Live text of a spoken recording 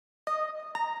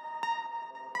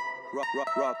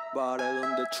Rock bottle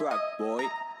on the track, boy. You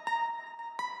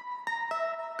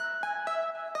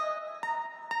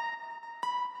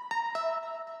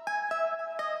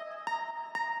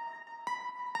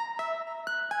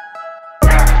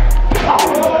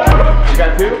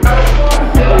got two?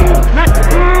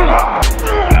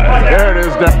 There it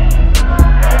is.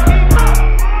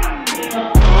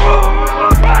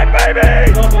 Right, baby!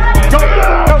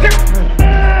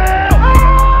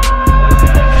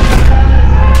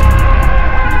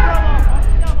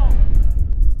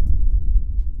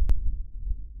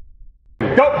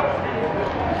 Go!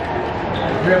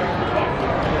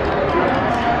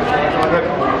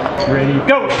 Ready,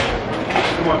 go!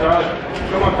 Come on, Tyler.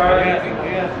 Come on, Tyler.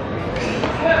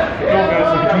 Go,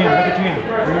 guys. Look at your hand. Look at your hand.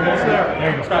 Bring it back there.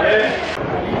 There you go. Stop it.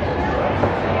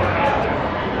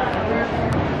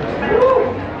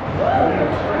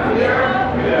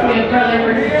 We have brother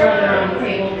versus brother on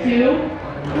table 2.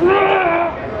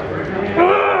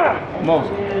 Almost.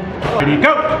 Ready,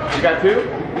 go! You got two?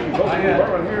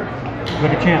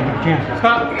 Look at Chan. Look at Chan.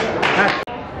 Stop.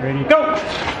 Ready, go!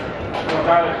 Come on,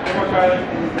 Tyler. Come on, Tyler.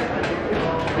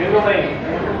 In the lane.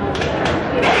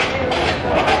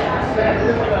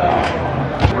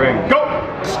 Ring. Go!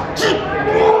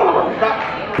 Stop.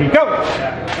 Ready, go! Look at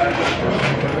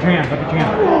Chan. Look at Chan.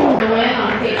 The win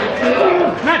on table 2.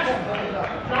 Match!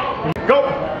 Go!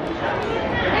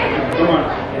 Come on.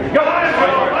 Go!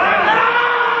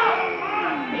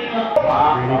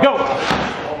 Ready, go!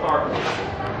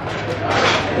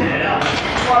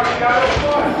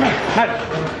 Match!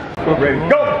 Ready.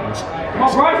 Go! Come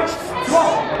on, Bryce! Come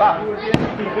on! Stop.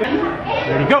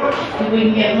 Ready, go! If we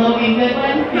can get Logan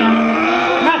Goodwin.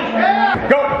 Match!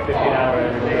 Go!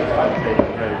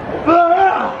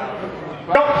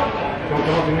 Go!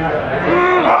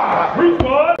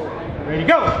 Ready,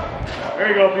 go! There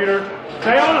you go, Peter.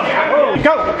 Stay on him.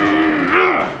 Go!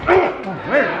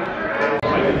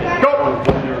 Go!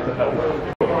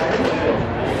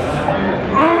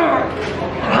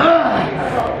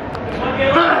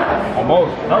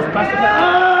 Almost.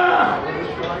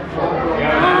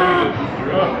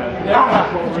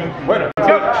 Wait a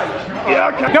Go!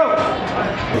 Yeah, okay. Go!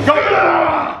 Go!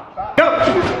 Go!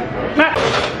 Match!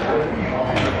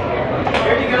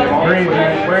 Breathe,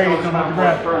 man. Breathe. Don't hold your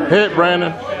breath. Hit,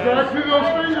 Brandon. Back to those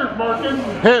fingers, Markin.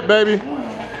 Hit, baby.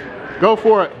 Go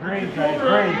for it. Breathe, guys.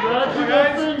 Breathe. Back to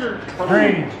those fingers.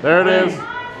 Breathe. There it is.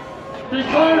 Keep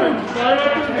climbing. Right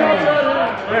up to the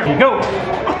top. There you go.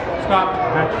 Stop.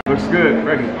 Looks good.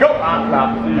 Ready. Go.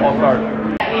 Stop. All start.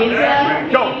 Asa,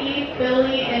 Go. Katie,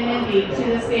 Billy, and Mindy to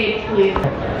the stage, please.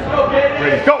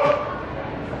 Ready. Go.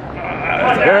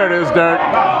 There it is, Derek.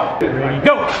 Ready,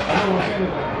 go.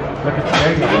 Look at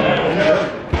there you go.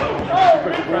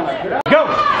 Go.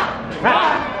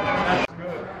 Match.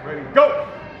 Ready. Go.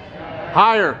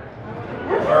 Higher.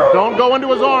 Don't go into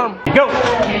his arm. Go.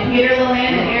 And Peter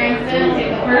Leland and Aaron Sims take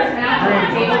the first match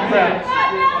on table 2.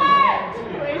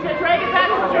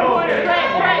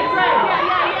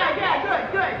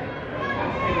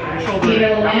 Peter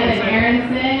Leland and Aaron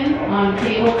Sims on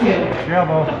table 2.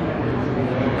 Elbow.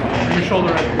 Your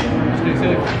shoulder up. Stay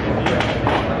safe.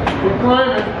 Keep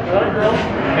climbing. There you go.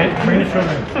 Hey, bring the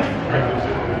shoulder in.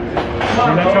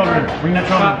 Bring that shoulder in. Bring that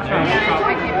shoulder in.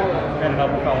 And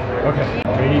double collar. Okay.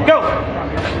 Ready, go.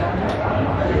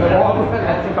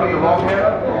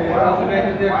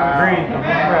 Breathe. Don't hold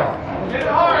your breath. Get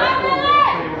hard!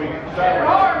 Get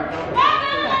hard!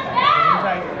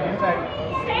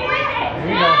 Stay with it!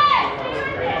 There you go.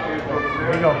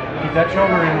 There you go. Keep that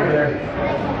shoulder in over there.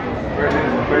 There you go.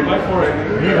 Breathe, ladies.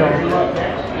 Don't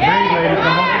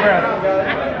hold your breath.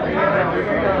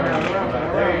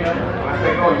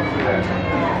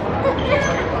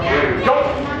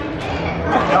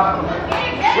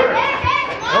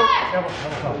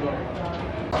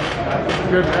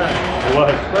 Good match. It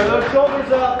was. Square those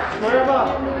shoulders up. Square them up.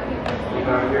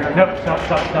 Nope. Stop.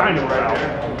 I know where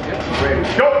Ready.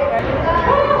 Go.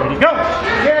 Ready, go.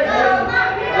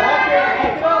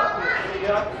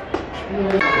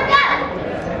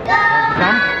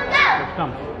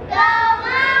 Thumb.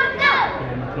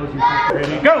 And close your fist.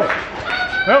 Ready, go.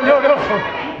 No.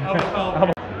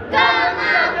 Elbow.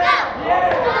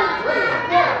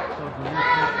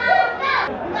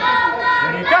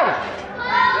 Ready, go.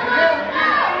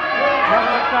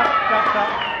 Stop.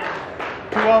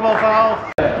 2 elbow fouls.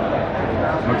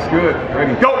 Looks good.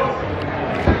 Ready. Go.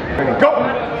 Ready. Go.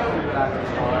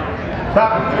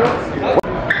 Stop.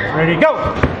 Ready, go.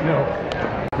 No.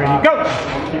 Ready, go.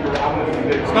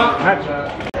 Stop. Match.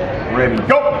 Ready.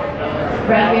 Go.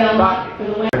 Raphael for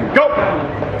the win. Ready. Go.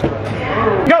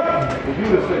 Go.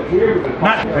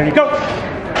 Match. Ready, go.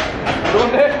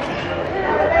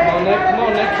 on, Nick. Come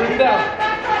on, Nick. Bring him down.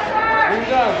 Bring him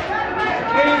down.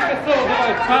 Please get still.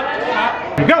 Top.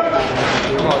 Here you go.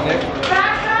 Come on, Nick.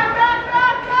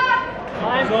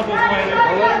 Don't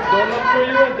let him throw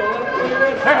you in. Don't let him throw you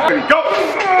in. There you go.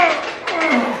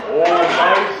 Oh,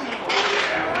 nice.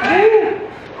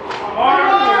 Oh,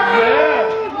 man.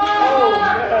 Oh,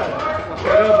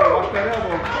 man. Watch that elbow.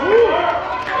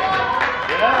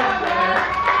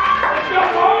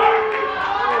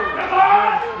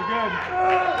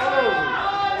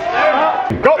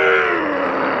 Go.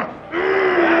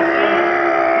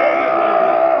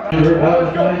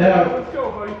 Find out. Let's go,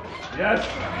 buddy. Yes.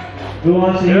 Who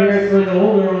wants to hear it for the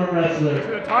older arm wrestler? He's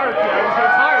gonna tire, kid. He's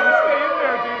gonna tire. You stay in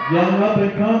there, dude. Young up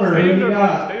and comer. Stay Who in you there, got?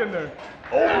 buddy. Stay in there.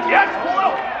 Oh, yes. Pull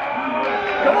out.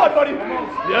 Come on, buddy.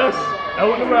 Yes.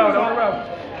 Out in the round.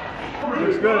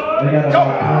 Looks good. They got Go.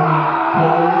 about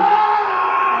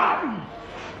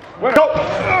 20 Go.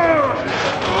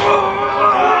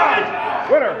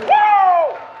 Winner. Woo!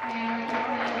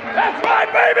 That's right,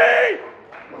 baby.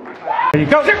 There you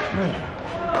go.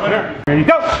 Winner. There you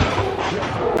go.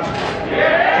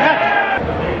 Yeah.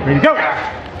 There you go.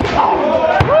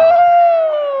 Woo!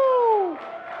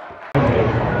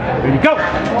 There you go.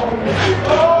 Come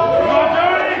on,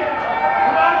 Joey.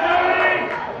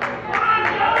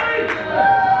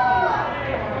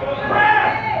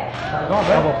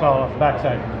 Elbow fell off the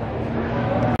backside.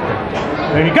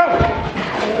 There you go.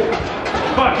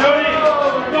 Come on, Jody.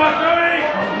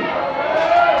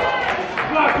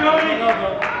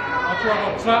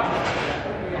 Stop.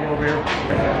 Over here.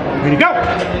 Ready, go.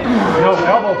 No,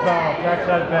 elbow fell off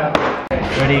backside pass.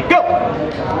 Ready, go.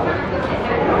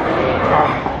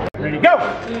 Ready, go.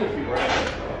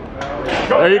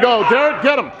 There you go, Derek,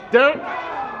 get him. Derek,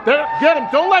 get him.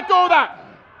 Don't let go of that.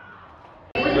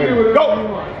 Ready, go.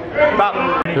 Stop.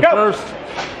 Ready, Hit go. first.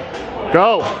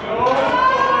 Go.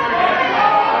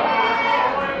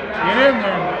 Get in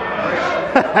there.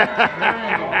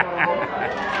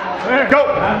 There, go.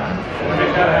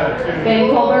 Ben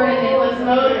Colbert and Nicholas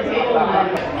Mode, table 1.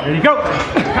 There you go.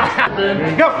 There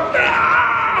you go.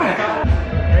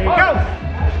 There you go.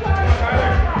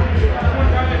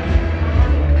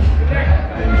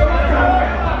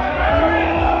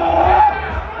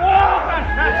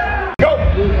 Go.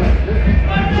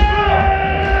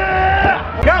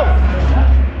 Go.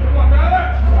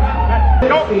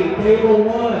 Go. Table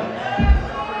 1.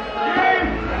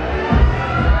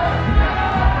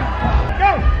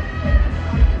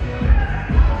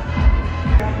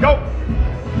 Go!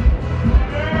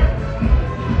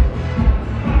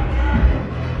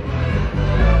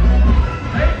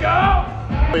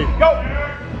 There you go! Go!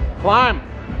 Climb.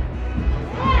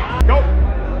 Go!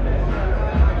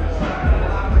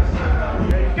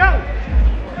 There you go!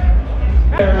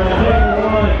 Table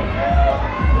 1.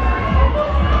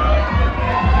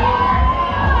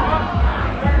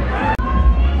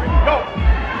 Go!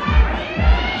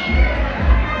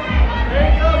 There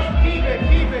you go! Keep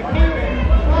it!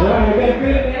 Alright, we got a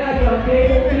good match on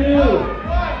table 2.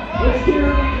 Let's cheer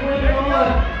these women on.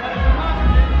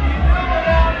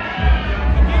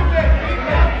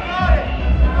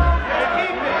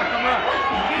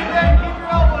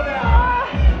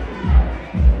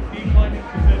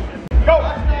 Go!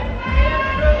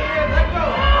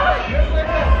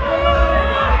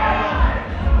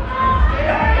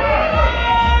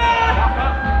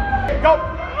 Go!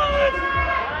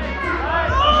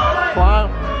 Climb.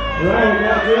 Alright, we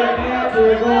got a good match.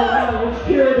 We're going on. Let's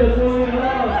cheer this woman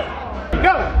on.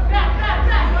 Go!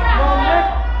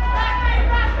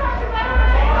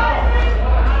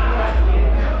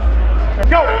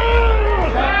 Go!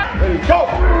 Ready, go!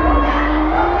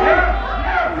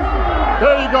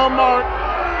 There you go, Mark.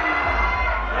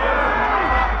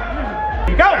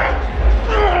 Go!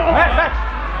 Back.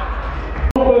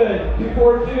 Open,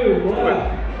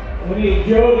 242. We need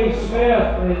Jody Smith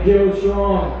and Joe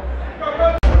Strong.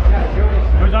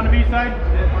 Who's on the B side?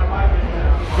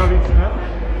 Jody Smith.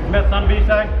 Smith's on the B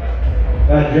side.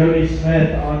 Jody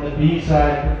Smith on the B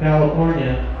side from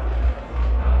California.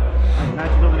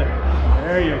 Match it over there.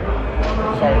 There you go.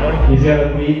 Sorry, Jody. He's got to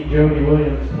beat Jody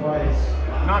Williams twice.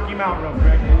 Knock him out real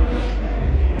quick.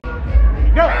 There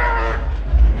you go.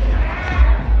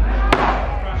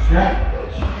 Strap.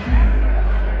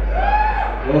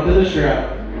 Go to the strap.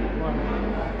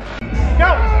 Go!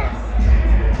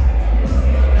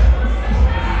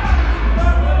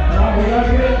 We got a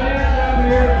good match out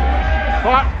here.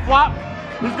 Flop.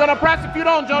 He's gonna press if you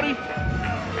don't, Jody.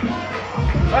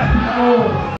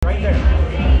 Right there.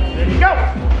 There you go.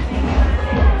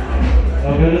 Go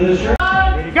to the strap.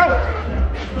 There you go.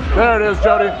 There it is,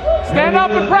 Jody. Stand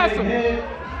up and press him.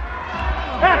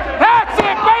 That's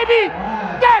it, baby.